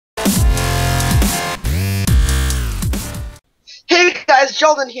guys,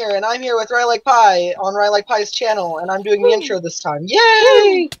 Sheldon here, and I'm here with Rylike Pie on Rylike Pie's channel, and I'm doing the intro this time.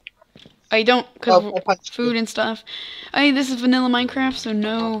 Yay! I don't, because I punched food you. and stuff. This is vanilla Minecraft, so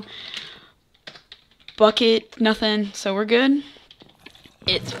no bucket, nothing, so we're good.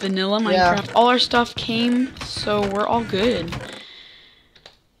 It's vanilla Minecraft. Yeah. All our stuff came, so we're all good.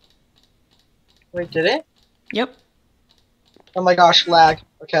 Wait, did it? Yep. Oh my gosh, lag.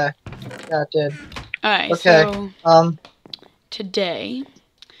 Okay. Yeah, it did. Alright, Okay. so today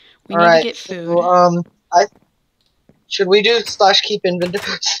we need to get food. So, should we do / keep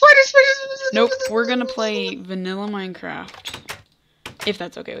inventory? Spiders! Nope, we're gonna play vanilla Minecraft. If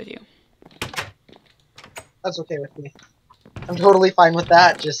that's okay with you. That's okay with me. I'm totally fine with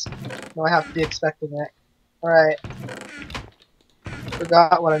that, just know I have to be expecting it. Alright.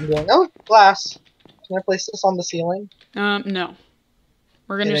 Forgot what I'm doing. Oh, glass. Can I place this on the ceiling? No.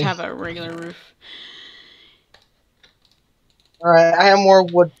 We're gonna just have a regular roof. Alright, I have more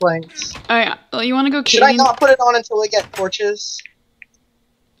wood planks. Alright, you wanna go caving? Should I not put it on until we get torches?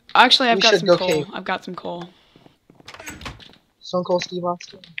 Actually, I've got some coal. Cave. I've got some coal. Stone Cold Steve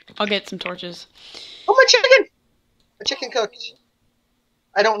Austin. I'll get some torches. Oh, my chicken! My chicken cooked.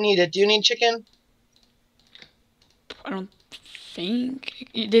 I don't need it. Do you need chicken? I don't think.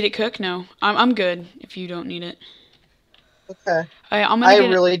 Did it cook? No. I'm good if you don't need it. Okay. I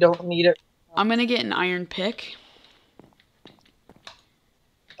really don't need it. I'm gonna get an iron pick.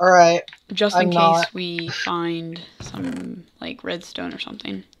 Alright. Just in case we find some, like, redstone or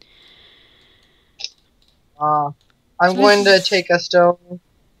something. I'm going to take a stone.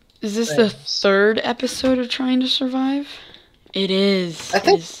 Is this the third episode of Trying to Survive? It is. I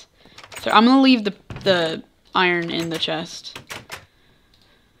think. I'm gonna leave the iron in the chest.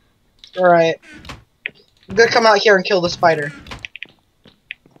 Alright. I'm gonna come out here and kill the spider.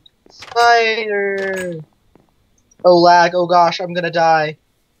 Spider! Oh, lag. Oh gosh, I'm gonna die.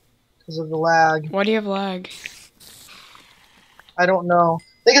 Because of the lag. Why do you have lag? I don't know.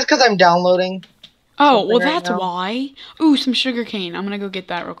 I think it's because I'm downloading. Oh, well that's why. Ooh, some sugarcane. I'm gonna go get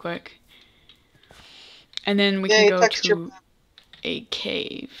that real quick. And then we can go to a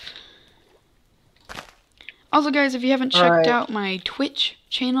cave. Also, guys, if you haven't checked out my Twitch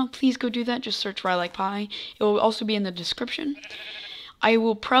channel, please go do that. Just search Rylike Pie. It will also be in the description. I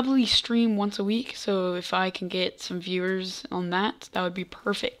will probably stream once a week, so if I can get some viewers on that, that would be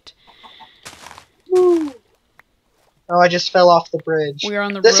perfect. Woo. Oh, I just fell off the bridge. We are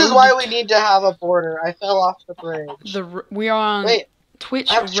on the This road is why we need to have a border. I fell off the bridge. We are on Twitch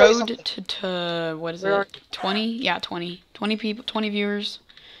road to what is it? 20? Yeah, 20. 20 people, 20 viewers,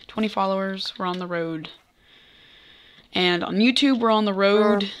 20 followers. We're on the road. And on YouTube, we're on the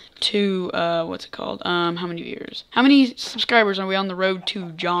road to what's it called? How many viewers? How many subscribers are we on the road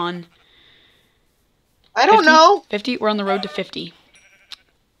to, John? I don't know. 50? We're on the road to 50.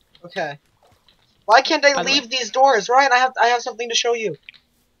 Okay. Why can't I leave these doors? Ryan, I have something to show you.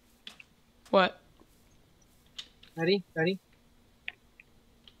 What? Ready? Ready?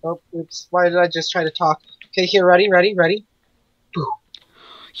 Oh, oops. Why did I just try to talk? Okay, here, ready? Ready? Ready? Boo.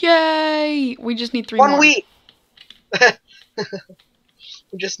 Yay! We just need 3 more. 1 week!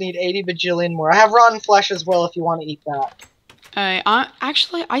 We just need 80 bajillion more. I have rotten flesh as well if you want to eat that.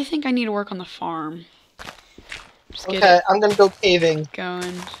 Actually, I think I need to work on the farm. Okay, I'm gonna go caving.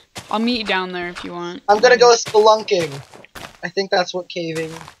 I'll meet you down there if you want. I'm gonna go spelunking. I think that's what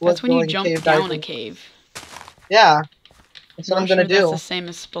caving. That's when you jump down a cave. Yeah, that's what I'm gonna do. That's the same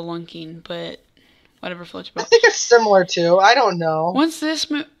as spelunking, but whatever floats your boat. I think it's similar to. I don't know. Once this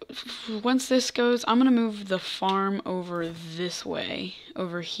goes, I'm gonna move the farm over this way,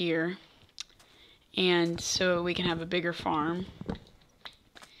 over here, and so we can have a bigger farm,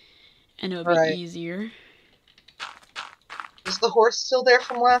 and it'll be easier. Is the horse still there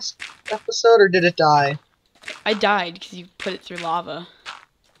from last episode, or did it die? I died because you put it through lava.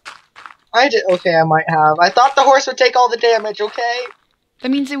 I did. Okay, I might have. I thought the horse would take all the damage. Okay.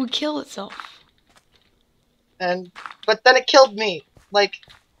 That means it would kill itself. But then it killed me, like,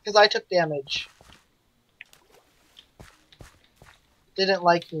 because I took damage. Didn't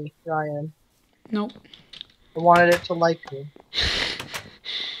like me, Ryan. Nope. I wanted it to like me.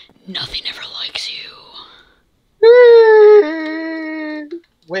 Nothing ever likes you.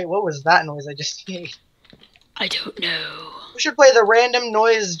 Wait, what was that noise I just made? I don't know. We should play the random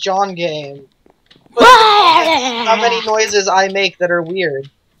noise John game. How many noises I make that are weird.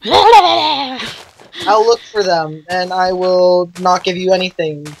 I'll look for them, and I will not give you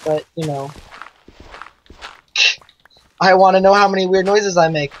anything, but, you know. I want to know how many weird noises I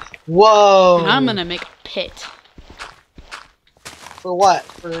make. Whoa! And I'm gonna make a pit. For what?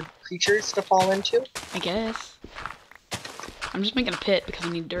 For creatures to fall into? I guess. I'm just making a pit because I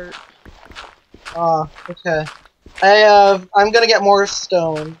need dirt. Okay. I'm gonna get more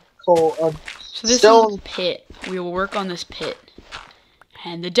stone. Coal. So this stone. is the pit. We will work on this pit.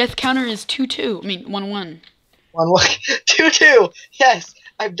 And the death counter is 2-2. I mean, 1-1. 1-1. 2-2. Yes,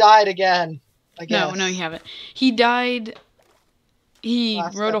 I've died again. I guess. No, you haven't. He died. He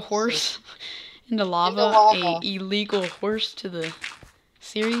Last rode a episode. horse into lava. A illegal horse to the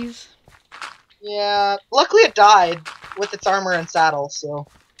series. Yeah. Luckily, it died with its armor and saddle. So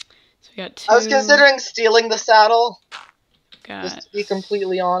we got 2. I was considering stealing the saddle. Got... Just to be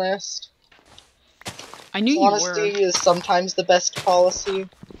completely honest. I knew you Honesty is sometimes the best policy.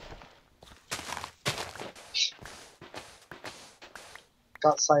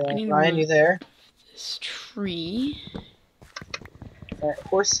 Got silent. Ryan, you there? This tree.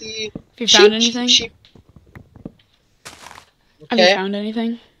 Horsey. Have you found anything? Sheep. Okay. Have you found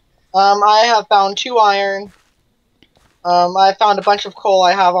anything? I have found 2 iron. I found a bunch of coal.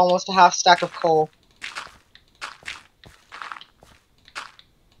 I have almost a half stack of coal.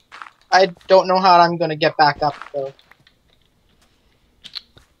 I don't know how I'm gonna get back up, though.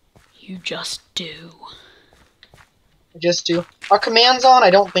 You just do. I just do. Are commands on? I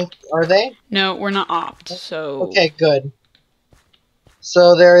don't think... Are they? No, we're not opt, so... Okay, good.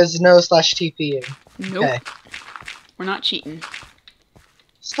 So there is no /TPing. Nope. Okay. We're not cheating.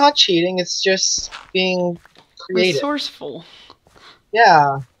 It's not cheating, it's just being creative. Resourceful.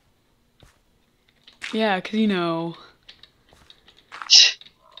 Yeah. Yeah, because you know...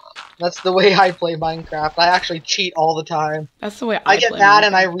 That's the way I play Minecraft. I actually cheat all the time. That's the way I get mad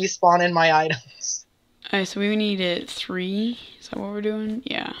and I respawn in my items. Alright, so we need it 3. Is that what we're doing?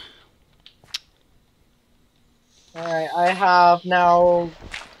 Yeah. Alright, I have now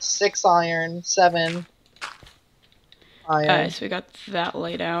 6 iron, 7 iron. Alright, so we got that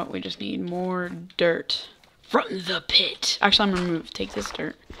laid out. We just need more dirt from the pit. Actually, I'm gonna take this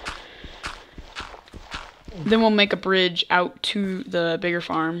dirt. Then we'll make a bridge out to the bigger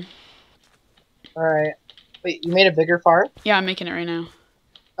farm. Alright. Wait, you made a bigger farm? Yeah, I'm making it right now.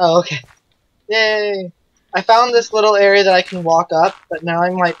 Oh, okay. Yay! I found this little area that I can walk up, but now I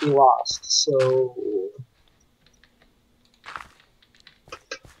might be lost, so...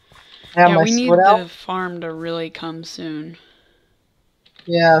 Yeah, we need the farm to really come soon.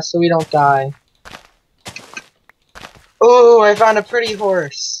 Yeah, so we don't die. Oh, I found a pretty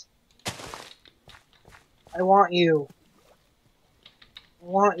horse. I want you. I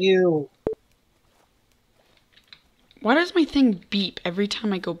want you. Why does my thing beep every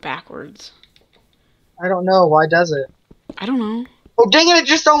time I go backwards? I don't know. Why does it? I don't know. Oh, dang it! It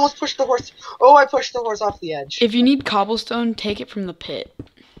just almost pushed the horse. Oh, I pushed the horse off the edge. If you need cobblestone, take it from the pit.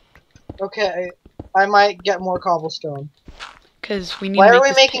 Okay, I might get more cobblestone. Because we need Why to make are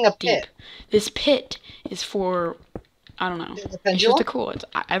we making a pit? This pit is for, I don't know. It's just a cool.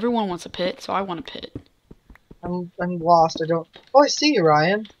 Everyone wants a pit, so I want a pit. I'm lost. I don't. Oh, I see you,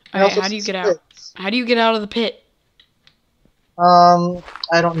 Ryan. Right, how do you get out? How do you get out of the pit? I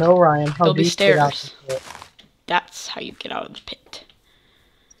don't know, Ryan. How There'll be stairs. Get out That's how you get out of the pit.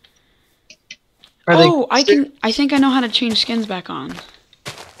 Oh, I think I know how to change skins back on.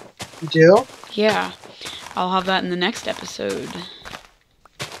 You do? Yeah. I'll have that in the next episode.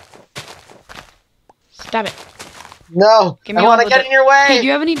 Stab it. No! I want to get in your way! Hey, do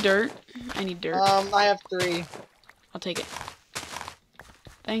you have any dirt? I need dirt. I have 3. I'll take it.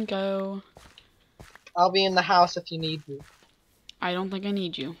 Thank you. I'll be in the house if you need me. I don't think I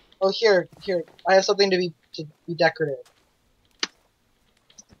need you. Oh, here. I have something to be decorative.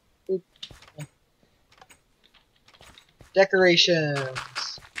 Oop.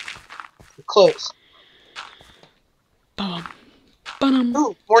 Decorations. Close.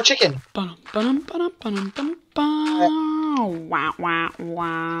 Ooh, more chicken. Wow.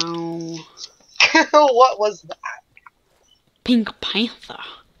 What was that? Pink Panther.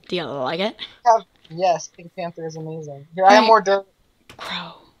 Do you like it? Yes, Pink Panther is amazing. Here, I have more dirt.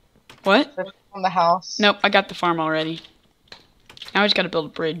 Crow. What? From the house. Nope, I got the farm already. Now I just gotta build a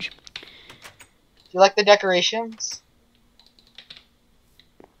bridge. Do you like the decorations?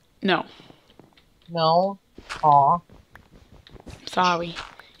 No. No? Aw. Sorry.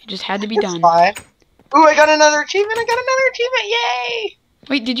 It just had to be done. Fine. Ooh, I got another achievement! Yay!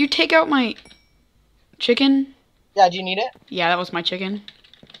 Wait, did you take out my chicken? Yeah, do you need it? Yeah, that was my chicken.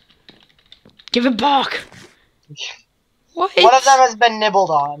 Give it back! What? One of them has been nibbled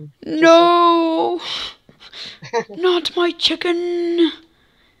on. No! Not my chicken!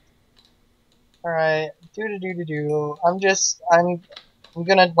 Alright. I'm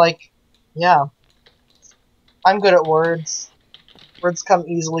gonna, like, yeah. I'm good at words. Words come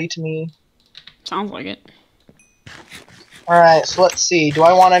easily to me. Sounds like it. Alright, so let's see. Do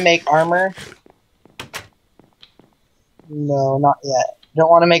I want to make armor? No, not yet. Don't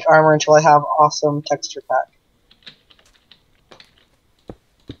want to make armor until I have awesome texture pack.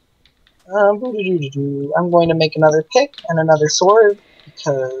 I'm going to make another pick and another sword,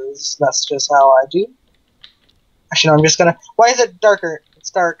 because that's just how I do. Actually, no, I'm just gonna... Why is it darker? It's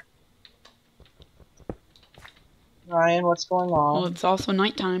dark. Ryan, what's going on? Well, it's also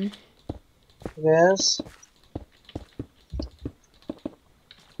nighttime. It is.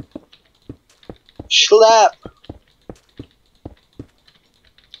 Schlep!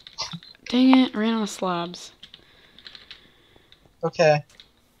 Dang it, I ran out of slabs. Okay.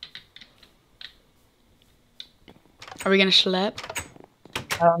 Are we gonna schlep?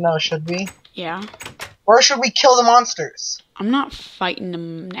 I don't know, should we? Yeah. Or should we kill the monsters? I'm not fighting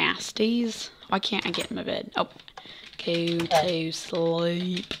them nasties. Why can't I get in my bed? Oh. Go to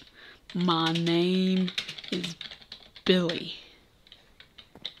sleep. My name is Billy.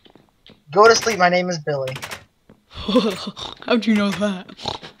 Go to sleep, my name is Billy. How'd you know that?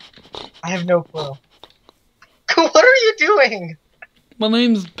 I have no clue. What are you doing? My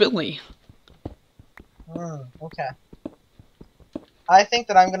name's Billy. Okay. I think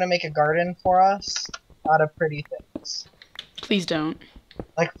that I'm gonna make a garden for us out of pretty things. Please don't.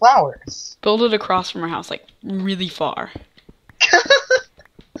 Like flowers. Build it across from our house, like, really far.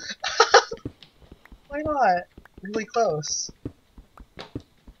 Why not? Really close.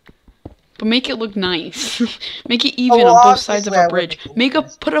 But make it look nice. Make it even on both sides of our bridge.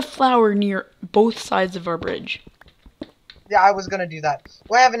 Put a flower near both sides of our bridge. Yeah, I was gonna do that.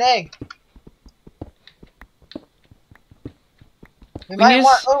 Oh, I have an egg. We might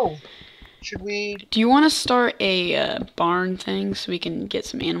want... Oh! Should we... Do you want to start a barn thing so we can get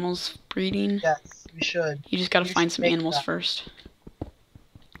some animals breeding? Yes, we should. You just gotta find some animals first.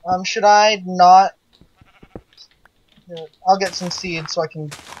 Should I not... Here, I'll get some seeds so I can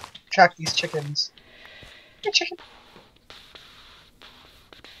track these chickens. Hey, chicken!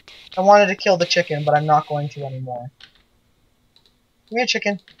 I wanted to kill the chicken, but I'm not going to anymore. Come here,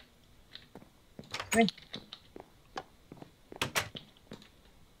 chicken. Come here.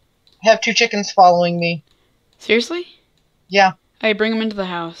 I have 2 chickens following me. Seriously? Yeah. Hey, bring them into the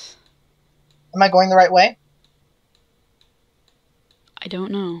house. Am I going the right way? I don't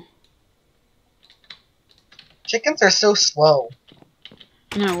know. Chickens are so slow.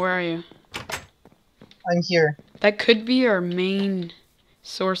 No, where are you? I'm here. That could be our main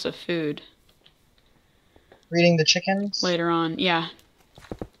source of food. Reading the chickens? Later on, yeah.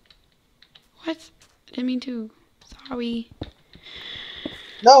 What? I didn't mean to. Sorry.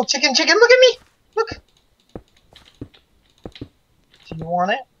 No, chicken, chicken, look at me! Look! Do you want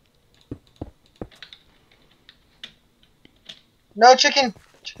it? No, chicken!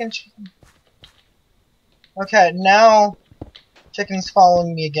 Chicken, chicken. Okay, now chicken's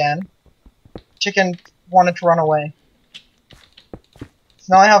following me again. Chicken wanted to run away. So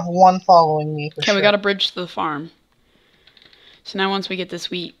now I have 1 following me for sure. Okay, we got a bridge to the farm. So now once we get this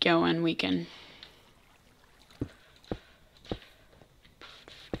wheat going, we can...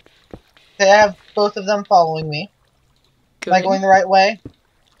 Okay, I have both of them following me. Good. Am I going the right way?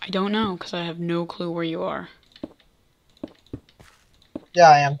 I don't know, because I have no clue where you are. Yeah,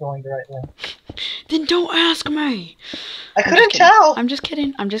 I am going the right way. Then don't ask me! I couldn't tell! I'm just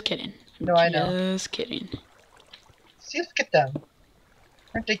kidding, I'm just kidding. No, I know. Just kidding. See, look at them.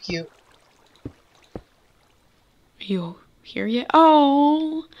 Aren't they cute? Are you here yet?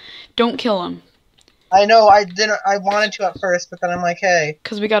 Oh! Don't kill him. I know, I wanted to at first, but then I'm like, hey.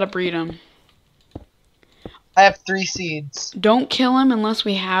 Because we gotta breed him. I have 3 seeds. Don't kill him unless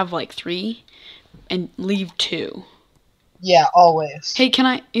we have, like, 3. And leave 2. Yeah, always. Hey,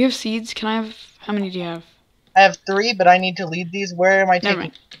 you have seeds? Can I have, how many do you have? I have 3, but I need to lead these. Where am I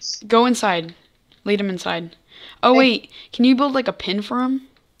taking these? Go inside. Lead him inside. Oh, wait. Can you build, like, a pin for him?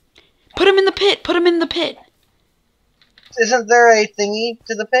 Put him in the pit! Put him in the pit! Isn't there a thingy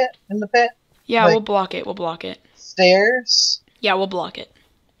to the pit? In the pit? Yeah, like, we'll block it. We'll block it. Stairs? Yeah, we'll block it.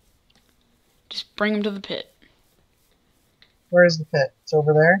 Just bring him to the pit. Where's the pit? It's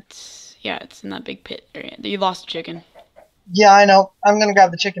over there? Yeah, it's in that big pit area. You lost a chicken. Yeah, I know. I'm gonna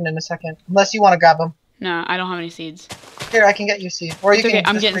grab the chicken in a second. Unless you want to grab them. No, I don't have any seeds. Here, I can get you seeds. Or you can okay,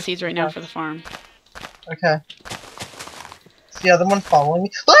 I'm getting seeds right now for the farm. Okay. It's the other one following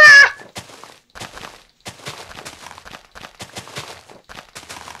me. Ah!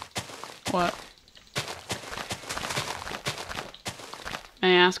 What?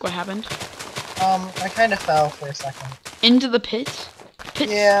 May I ask what happened? I kind of fell for a second. Into the pit?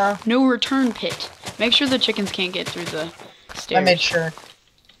 Pit? Yeah. No return pit. Make sure the chickens can't get through the stairs. I made sure.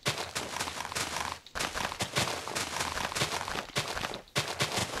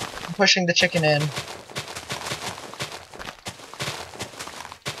 I'm pushing the chicken in.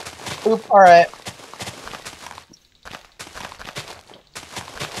 Oop, alright.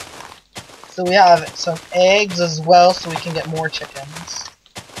 So we have some eggs as well, so we can get more chickens.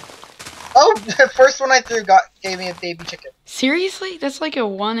 Oh, the first one I threw gave me a baby chicken. Seriously? That's like a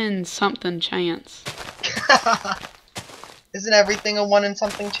 1 in something chance. Isn't everything a 1 in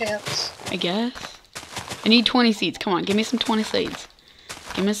something chance? I guess. I need 20 seeds. Come on, give me some 20 seeds.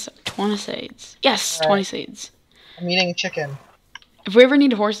 Give me some 20 seeds. Yes, right. 20 seeds. I'm eating chicken. If we ever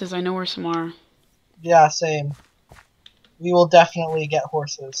need horses, I know where some are. Yeah, same. We will definitely get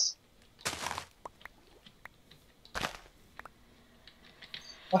horses.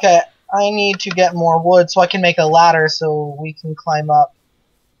 Okay, I need to get more wood so I can make a ladder so we can climb up.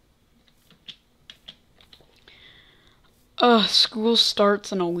 Ugh, school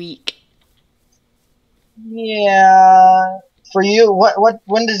starts in a week. Yeah. For you,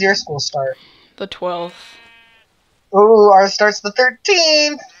 when does your school start? The 12th. Ooh, ours starts the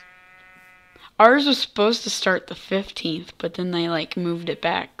 13th! Ours was supposed to start the 15th, but then they, like, moved it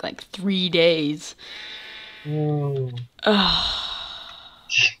back, like, 3 days. Ooh. Ugh.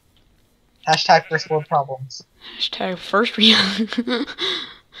 Hashtag first world problems. Hashtag first world.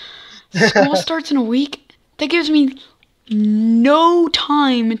 School starts in a week? That gives me no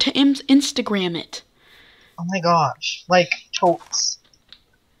time to Instagram it. Oh my gosh. Like, totes.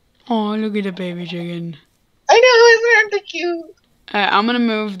 Oh, look at the baby chicken. I know, isn't it cute? I'm gonna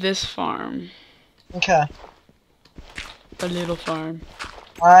move this farm. Okay. The little farm.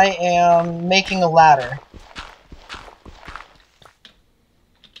 I am making a ladder.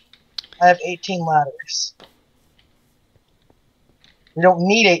 I have 18 ladders. We don't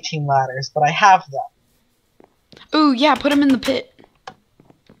need 18 ladders, but I have them. Ooh, yeah, put them in the pit.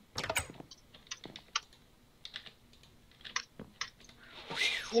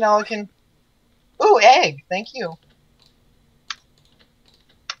 You know, I can... Ooh, egg! Thank you.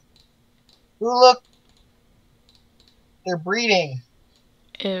 Ooh, look! They're breeding.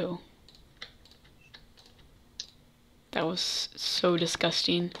 Ew. That was so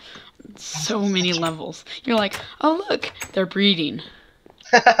disgusting. So many levels. You're like, oh look, they're breeding.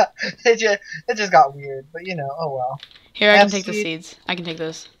 it just got weird, but you know, oh well. Here, I can take the seeds. I can take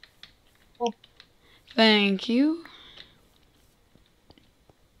those. Oop. Thank you.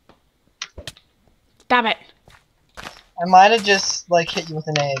 Stop it. I might have just, like, hit you with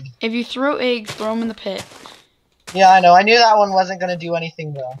an egg. If you throw eggs, throw them in the pit. Yeah, I know. I knew that one wasn't going to do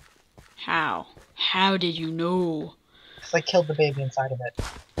anything, though. How? How did you know? Because I killed the baby inside of it.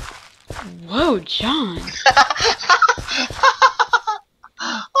 Whoa, John.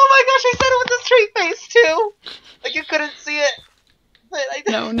 Oh my gosh, I said it with a straight face, too. Like you couldn't see it. But I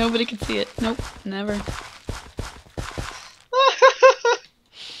did. No, nobody could see it. Nope, never.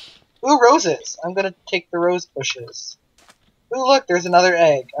 Ooh, roses. I'm going to take the rose bushes. Ooh, look, there's another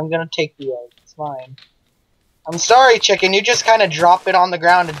egg. I'm going to take the egg. It's mine. I'm sorry, chicken. You just kind of drop it on the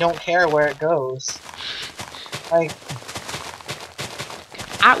ground and don't care where it goes. Like...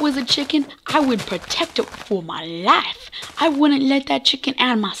 I was a chicken, I would protect it for my life. I wouldn't let that chicken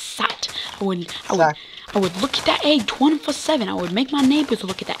out of my sight. I would look at that egg 24/7. I would make my neighbors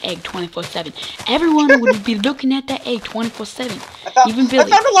look at that egg 24/7. Everyone would be looking at that egg 24/7. Even Billy. I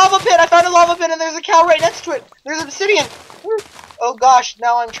found a lava pit. I found a lava pit, and there's a cow right next to it. There's obsidian. Oh gosh,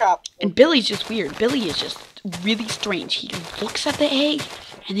 now I'm trapped. And Billy's just weird. Billy is just really strange. He looks at the egg,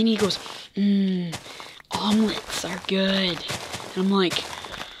 and then he goes, omelets are good. And I'm like,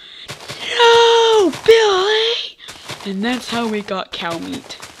 no, Billy! And that's how we got cow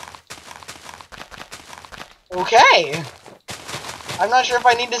meat. Okay. I'm not sure if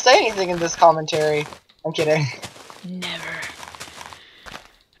I need to say anything in this commentary. I'm kidding. Never.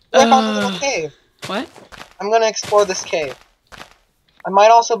 I found a little cave. What? I'm gonna explore this cave. I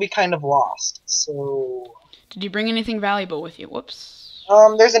might also be kind of lost, so... Did you bring anything valuable with you? Whoops.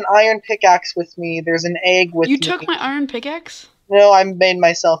 There's an iron pickaxe with me. There's an egg with me. You took my iron pickaxe? No, I made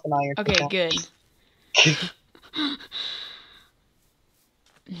myself an iron pickaxe. Okay, good.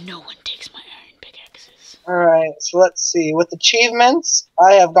 No one takes my iron pickaxes. Alright, so let's see. With achievements,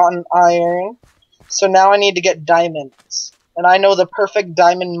 I have gotten iron. So now I need to get diamonds. And I know the perfect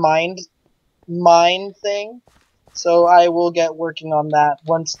diamond mine thing. So I will get working on that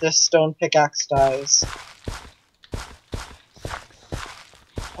once this stone pickaxe dies.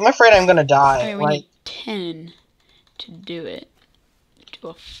 I'm afraid I'm gonna die. Okay, we need 10 to do it. Do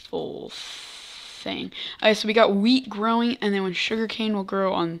a full thing. Alright, so we got wheat growing, and then when sugarcane will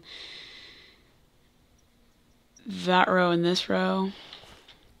grow on that row and this row.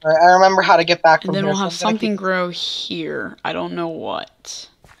 Alright, I remember how to get back from here. And then here, we'll have something grow here. I don't know what.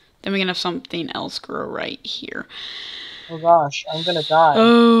 Then we can have something else grow right here. Oh gosh, I'm gonna die.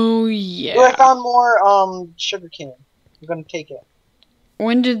 Oh yeah. Ooh, I found more sugar cane. I'm gonna take it.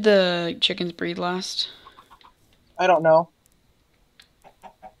 When did the chickens breed last? I don't know.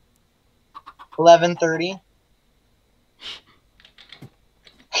 11:30.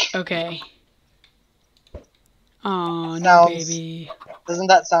 Okay. Oh no, baby. Doesn't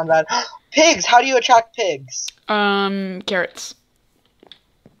that sound bad? Pigs! How do you attract pigs? Carrots.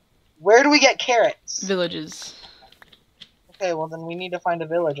 Where do we get carrots? Villages. Okay, well then we need to find a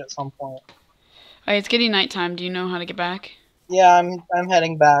village at some point. Alright, it's getting nighttime. Do you know how to get back? Yeah, I'm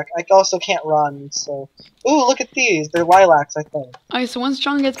heading back. I also can't run, so... Ooh, look at these. They're lilacs, I think. Alright, so once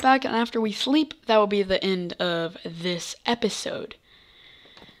John gets back and after we sleep, that will be the end of this episode.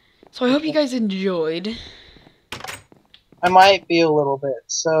 So I hope you guys enjoyed. I might be a little bit,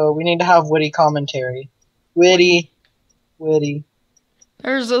 so we need to have witty commentary. Witty.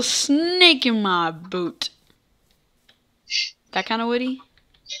 There's a snake in my boot. That kind of witty?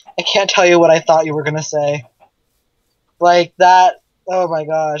 I can't tell you what I thought you were gonna say. Like that. Oh my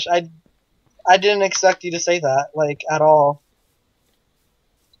gosh, I didn't expect you to say that, like, at all.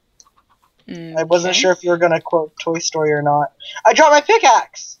 Okay. I wasn't sure if you were gonna quote Toy Story or not. I dropped my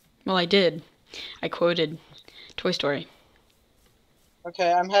pickaxe! Well, I did. I quoted Toy Story.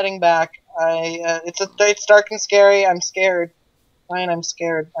 Okay, I'm heading back. It's dark and scary. I'm scared. Fine, I'm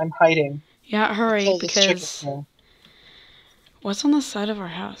scared. I'm hiding. Yeah, hurry, because... What's on the side of our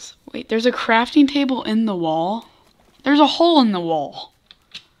house? Wait, there's a crafting table in the wall? There's a hole in the wall.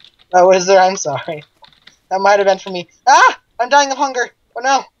 Oh, is there? I'm sorry. That might have been for me. Ah! I'm dying of hunger. Oh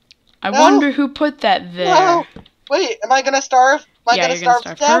no. I wonder who put that there. No. Wait, am I gonna starve? Am I gonna starve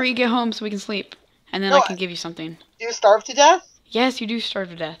to death? Hurry, get home so we can sleep. And then I can give you something. Do you starve to death? Yes, you do starve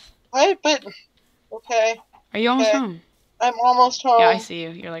to death. What? But... Okay. Are you almost home? I'm almost home. Yeah, I see you.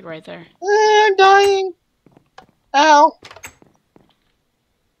 You're like right there. I'm dying. Ow.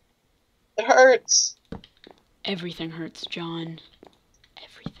 It hurts. Everything hurts, John.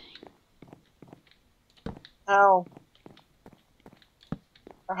 Everything. Ow.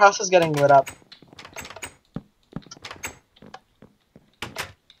 Our house is getting lit up.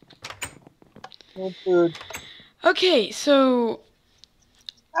 Need food. Okay, so...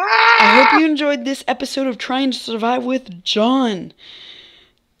 I hope you enjoyed this episode of Trying to Survive with John.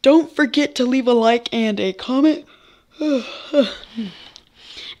 Don't forget to leave a like and a comment.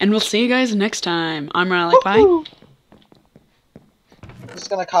 And we'll see you guys next time. I'm Riley Pie. I'm just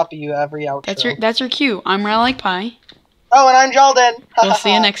gonna copy you every outro. That's your cue. I'm Riley Pie. Oh, and I'm Jalden. We'll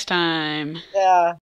see you next time. Yeah.